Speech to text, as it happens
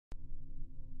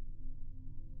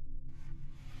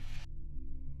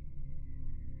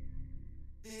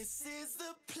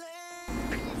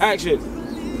Action.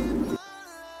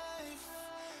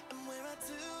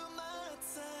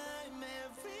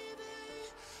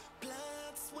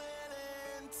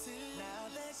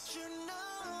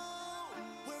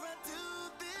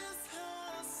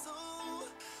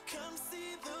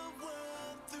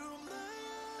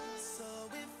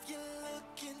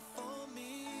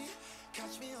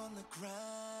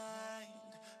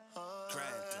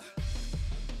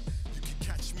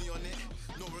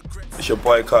 It's your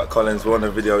boy Kurt Collins. We're on a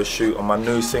video shoot on my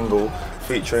new single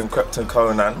featuring Krypton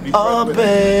Conan. Oh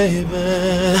baby,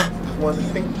 Wanna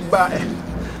think about it?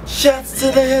 shots to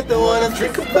the head, don't wanna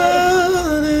think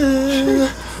about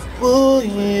it. Oh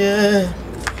yeah.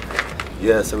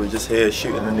 Yeah, so we're just here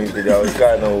shooting a new video. It's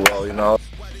going all well, you know.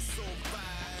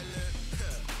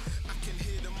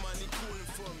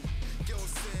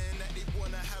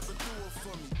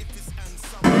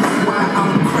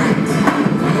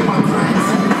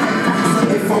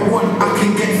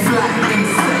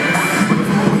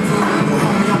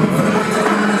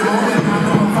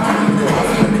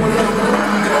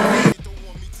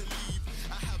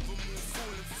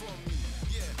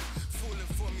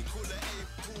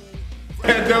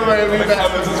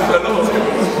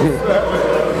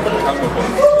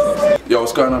 Yo,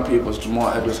 what's going on, people? It's Jamal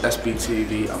Edwards,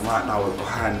 sbtv, and right now we're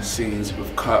behind the scenes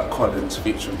with Kurt Collins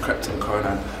featuring Krypton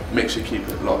Conan. Make sure you keep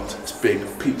it locked. It's big.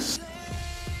 Peace.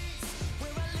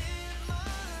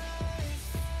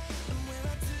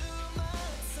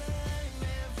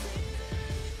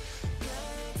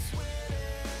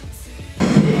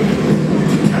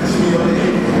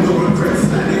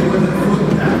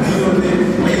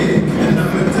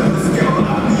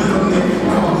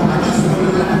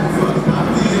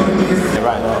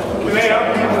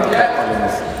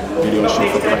 Video shoot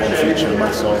for Conan featuring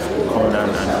myself, Conan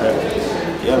and Crep.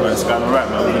 Yeah man, it's going alright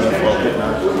man, we've been here for a bit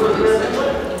now.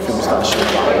 I think we started shooting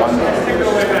about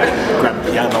 1. Grand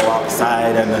piano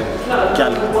outside and the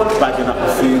gal bagging up the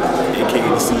food, aka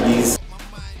the CDs.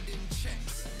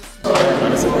 Yeah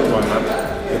man, it's a good one man.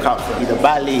 Look out for either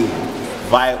Bali,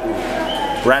 Vital,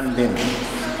 Brandon.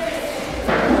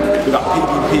 We got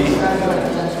PDP,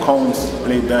 Cones,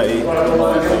 Play Dirty.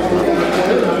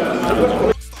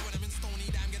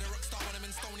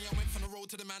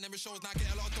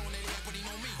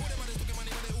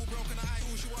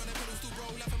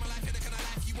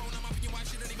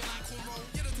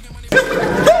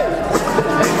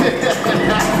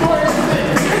 Woo!